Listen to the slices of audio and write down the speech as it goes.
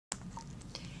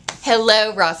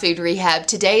Hello, Raw Food Rehab.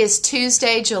 Today is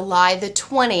Tuesday, July the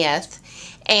 20th,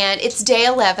 and it's day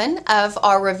 11 of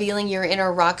our Revealing Your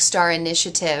Inner Rockstar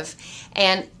initiative.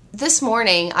 And this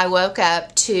morning, I woke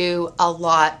up to a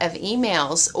lot of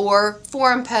emails or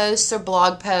forum posts or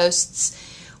blog posts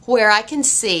where I can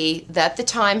see that the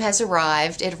time has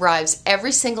arrived. It arrives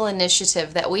every single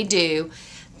initiative that we do,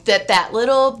 that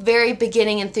little very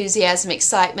beginning enthusiasm,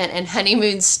 excitement, and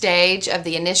honeymoon stage of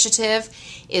the initiative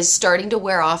is starting to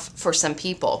wear off for some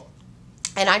people.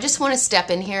 And I just want to step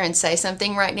in here and say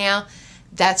something right now.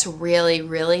 That's really,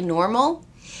 really normal.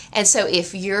 And so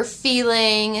if you're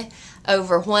feeling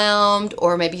overwhelmed,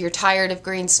 or maybe you're tired of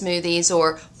green smoothies,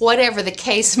 or whatever the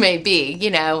case may be,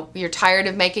 you're tired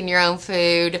of making your own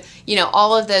food,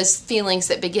 all of those feelings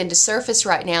that begin to surface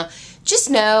right now,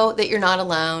 just know that you're not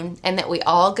alone and that we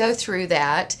all go through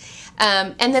that.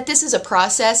 And that this is a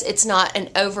process. It's not an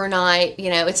overnight,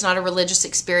 it's not a religious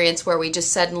experience where we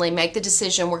just suddenly make the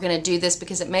decision we're going to do this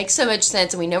because it makes so much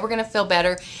sense and we know we're going to feel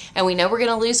better and we know we're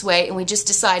going to lose weight and we just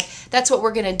decide that's what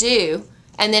we're going to do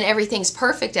and then everything's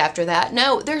perfect after that.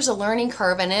 No, there's a learning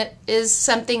curve, and it is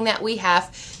something that we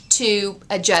have to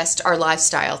adjust our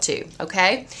lifestyle to,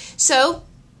 okay? So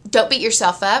don't beat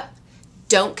yourself up.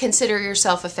 Don't consider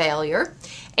yourself a failure.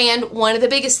 And one of the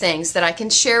biggest things that I can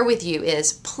share with you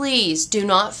is please do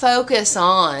not focus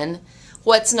on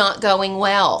what's not going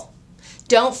well.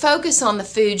 Don't focus on the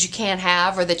foods you can't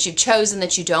have or that you've chosen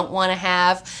that you don't want to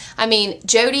have. I mean,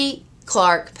 Jody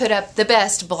Clark put up the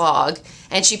best blog,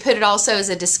 and she put it also as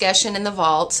a discussion in the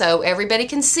vault so everybody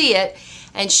can see it.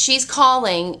 And she's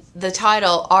calling the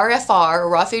title RFR,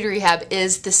 Raw Food Rehab,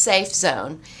 is the safe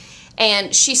zone.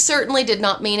 And she certainly did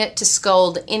not mean it to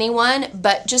scold anyone,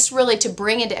 but just really to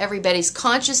bring into everybody's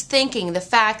conscious thinking the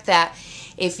fact that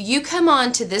if you come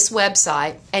on to this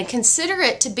website and consider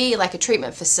it to be like a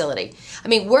treatment facility, I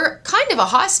mean, we're kind of a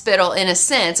hospital in a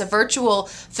sense, a virtual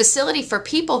facility for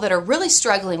people that are really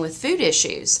struggling with food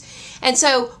issues. And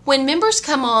so when members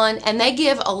come on and they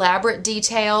give elaborate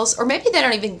details, or maybe they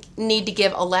don't even need to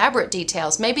give elaborate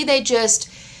details, maybe they just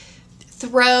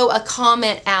throw a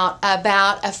comment out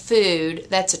about a food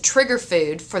that's a trigger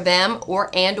food for them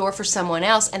or for someone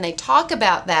else, and they talk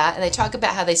about that and they talk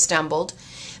about how they stumbled.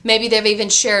 Maybe they've even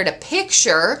shared a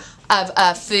picture of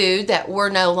a food that we're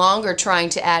no longer trying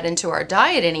to add into our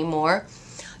diet anymore.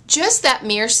 Just that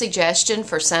mere suggestion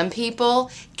for some people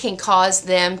can cause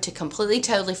them to completely,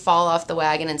 totally fall off the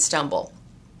wagon and stumble.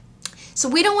 So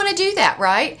we don't want to do that,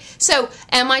 right? So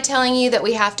am I telling you that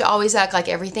we have to always act like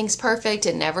everything's perfect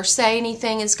and never say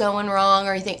anything is going wrong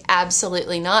or anything?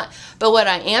 Absolutely not. But what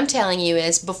I am telling you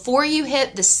is before you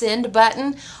hit the send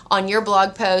button on your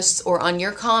blog posts or on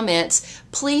your comments,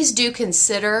 please do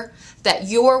consider that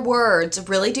your words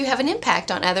really do have an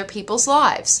impact on other people's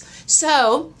lives.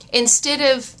 So instead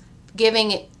of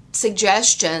giving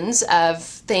suggestions of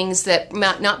things that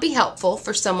might not be helpful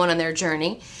for someone on their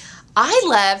journey, I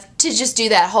love to just do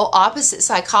that whole opposite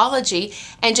psychology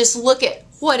and just look at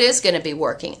what is going to be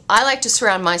working. I like to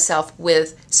surround myself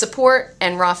with support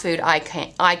and raw food eye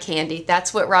candy.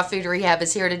 That's what Raw Food Rehab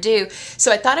is here to do.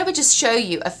 So I thought I would just show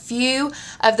you a few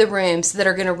of the rooms that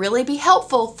are going to really be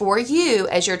helpful for you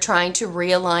as you're trying to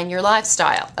realign your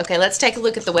lifestyle. Okay, let's take a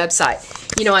look at the website.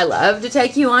 I love to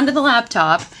take you onto the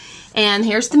laptop, and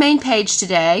here's the main page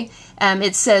today.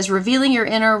 It says, Revealing Your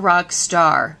Inner Rock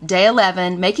Star, Day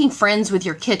 11, Making Friends with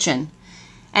Your Kitchen.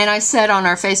 And I said on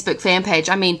our Facebook fan page,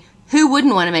 I mean, who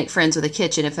wouldn't want to make friends with a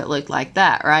kitchen if it looked like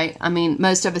that, right? I mean,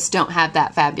 most of us don't have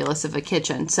that fabulous of a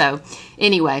kitchen. So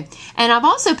anyway, and I've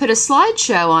also put a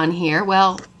slideshow on here.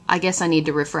 Well, I guess I need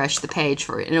to refresh the page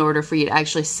in order for you to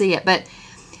actually see it. But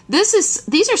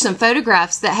these are some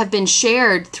photographs that have been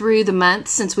shared through the months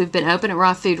since we've been open at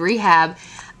Raw Food Rehab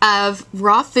of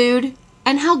raw food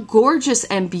and how gorgeous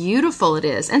and beautiful it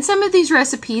is. And some of these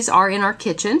recipes are in our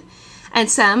kitchen,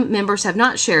 and some members have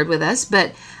not shared with us,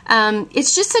 but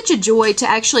it's just such a joy to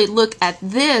actually look at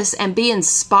this and be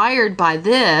inspired by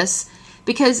this,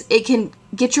 because it can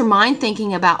get your mind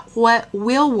thinking about what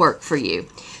will work for you.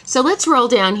 So let's roll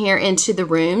down here into the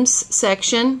rooms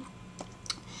section.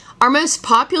 Our most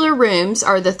popular rooms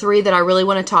are the three that I really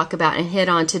want to talk about and hit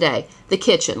on today. The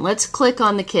kitchen. Let's click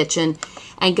on the kitchen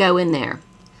and go in there.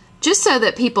 Just so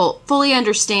that people fully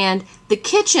understand, the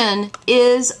kitchen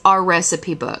is our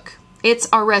recipe book. It's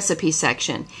our recipe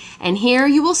section. And here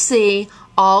you will see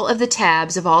all of the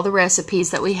tabs of all the recipes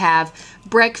that we have.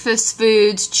 Breakfast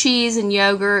foods, cheese and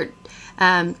yogurt,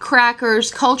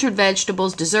 crackers, cultured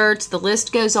vegetables, desserts, the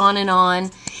list goes on and on.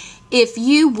 If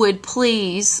you would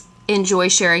please enjoy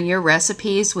sharing your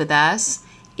recipes with us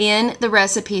in the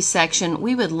recipe section,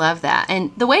 we would love that.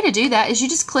 And the way to do that is you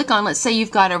just click on, let's say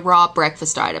you've got a raw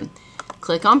breakfast item.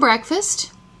 Click on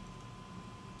breakfast.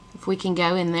 If we can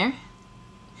go in there.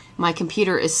 My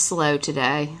computer is slow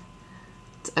today.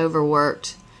 It's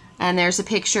overworked. And there's a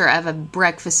picture of a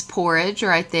breakfast porridge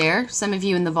right there. Some of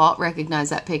you in the vault recognize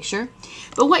that picture.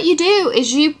 But what you do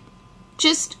is you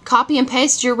just copy and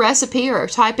paste your recipe or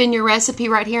type in your recipe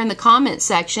right here in the comment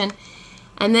section,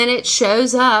 and then it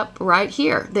shows up right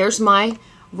here. There's my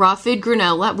raw food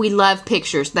granola. We love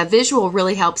pictures. The visual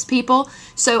really helps people.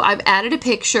 So I've added a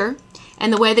picture,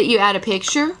 and the way that you add a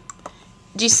picture,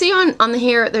 do you see on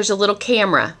here there's a little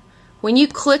camera? When you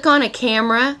click on a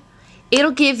camera,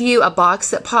 it'll give you a box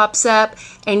that pops up,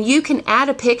 and you can add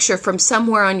a picture from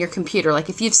somewhere on your computer. Like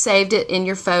if you've saved it in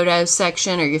your photos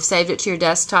section or you've saved it to your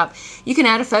desktop, you can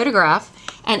add a photograph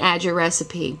and add your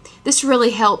recipe. This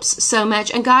really helps so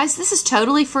much. And guys, this is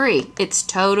totally free. It's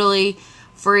totally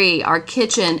free. Our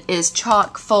kitchen is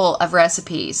chock full of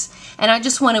recipes. And I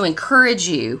just want to encourage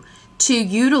you to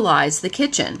utilize the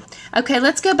kitchen. Okay,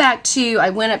 let's go back to, I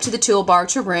went up to the toolbar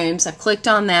to rooms. I've clicked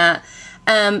on that.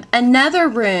 Another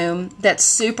room that's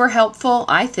super helpful,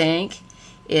 I think,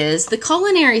 is the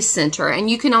Culinary Center.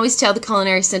 And you can always tell the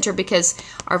Culinary Center because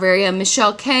our very own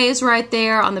Michelle K is right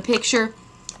there on the picture.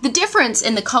 The difference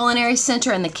in the Culinary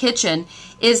Center and the kitchen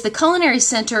is the Culinary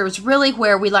Center is really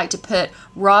where we like to put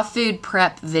raw food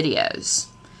prep videos.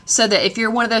 So that if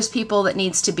you're one of those people that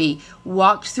needs to be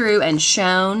walked through and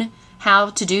shown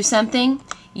how to do something,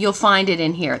 you'll find it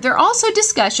in here. There are also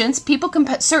discussions. People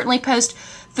can certainly post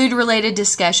food-related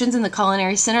discussions in the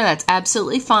Culinary Center. That's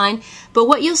absolutely fine. But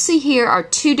what you'll see here are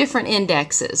two different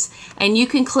indexes. And you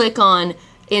can click on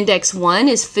index 1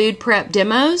 is food prep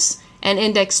demos, and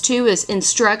index 2 is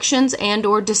instructions and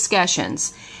or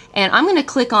discussions. And I'm going to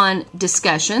click on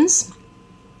discussions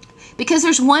because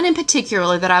there's one in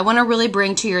particular that I want to really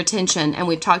bring to your attention, and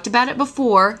we've talked about it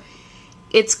before.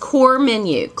 It's core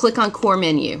menu. Click on core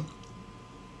menu.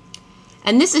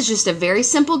 And this is just a very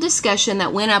simple discussion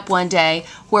that went up one day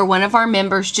where one of our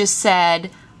members just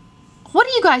said, what are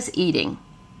you guys eating?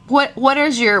 What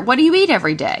do you eat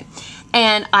every day?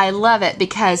 And I love it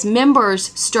because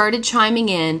members started chiming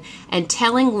in and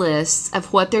telling lists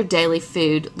of what their daily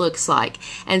food looks like.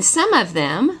 And some of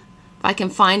them, if I can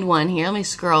find one here, let me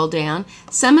scroll down.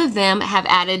 Some of them have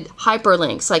added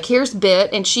hyperlinks. Like here's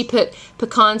Bit, and she put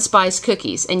pecan spice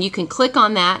cookies. And you can click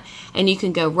on that, and you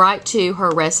can go right to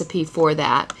her recipe for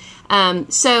that.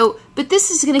 But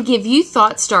this is going to give you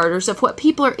thought starters of what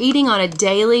people are eating on a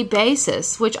daily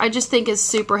basis, which I just think is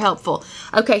super helpful.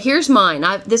 Okay, here's mine.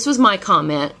 This was my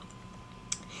comment,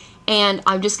 and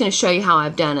I'm just going to show you how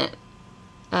I've done it.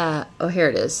 Oh, here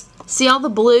it is. See all the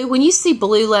blue? When you see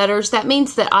blue letters, that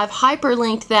means that I've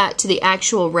hyperlinked that to the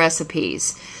actual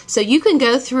recipes. So you can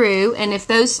go through, and if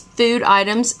those food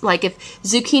items, like if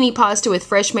zucchini pasta with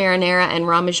fresh marinara and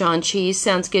Parmesan cheese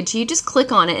sounds good to you, just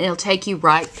click on it and it'll take you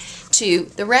right to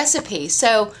the recipe.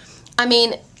 So, I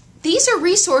mean, these are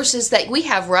resources that we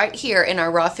have right here in our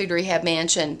Raw Food Rehab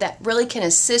Mansion that really can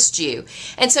assist you.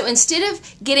 And so instead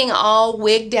of getting all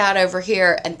wigged out over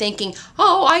here and thinking,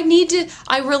 oh,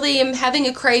 I really am having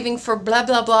a craving for blah,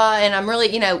 blah, blah, and I'm really,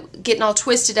 getting all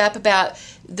twisted up about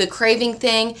the craving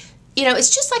thing.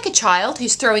 It's just like a child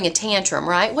who's throwing a tantrum,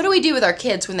 right? What do we do with our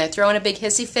kids when they're throwing a big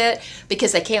hissy fit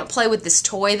because they can't play with this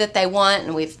toy that they want,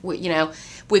 and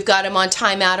we've got them on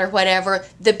timeout or whatever?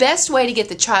 The best way to get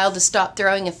the child to stop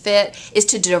throwing a fit is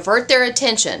to divert their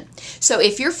attention. So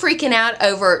if you're freaking out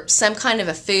over some kind of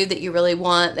a food that you really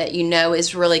want that you know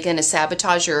is really going to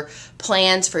sabotage your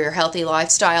plans for your healthy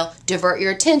lifestyle, divert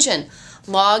your attention.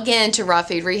 Log in to Raw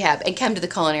Food Rehab and come to the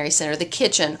Culinary Center, the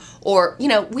kitchen, or,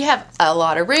 we have a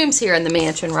lot of rooms here in the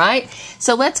mansion, right?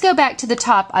 So let's go back to the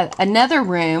top, another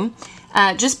room,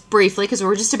 just briefly, because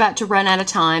we're just about to run out of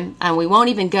time, and we won't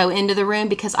even go into the room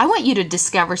because I want you to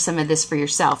discover some of this for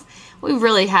yourself. We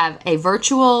really have a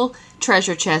virtual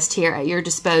treasure chest here at your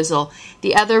disposal.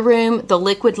 The other room, the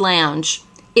Liquid Lounge.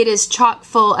 It is chock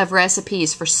full of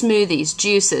recipes for smoothies,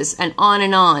 juices, and on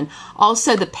and on.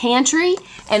 Also the pantry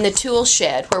and the tool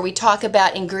shed where we talk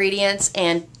about ingredients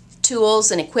and tools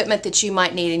and equipment that you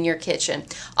might need in your kitchen.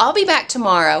 I'll be back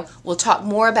tomorrow. We'll talk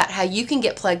more about how you can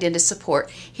get plugged into support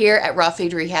here at Raw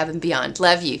Food Rehab and beyond.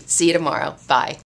 Love you. See you tomorrow. Bye.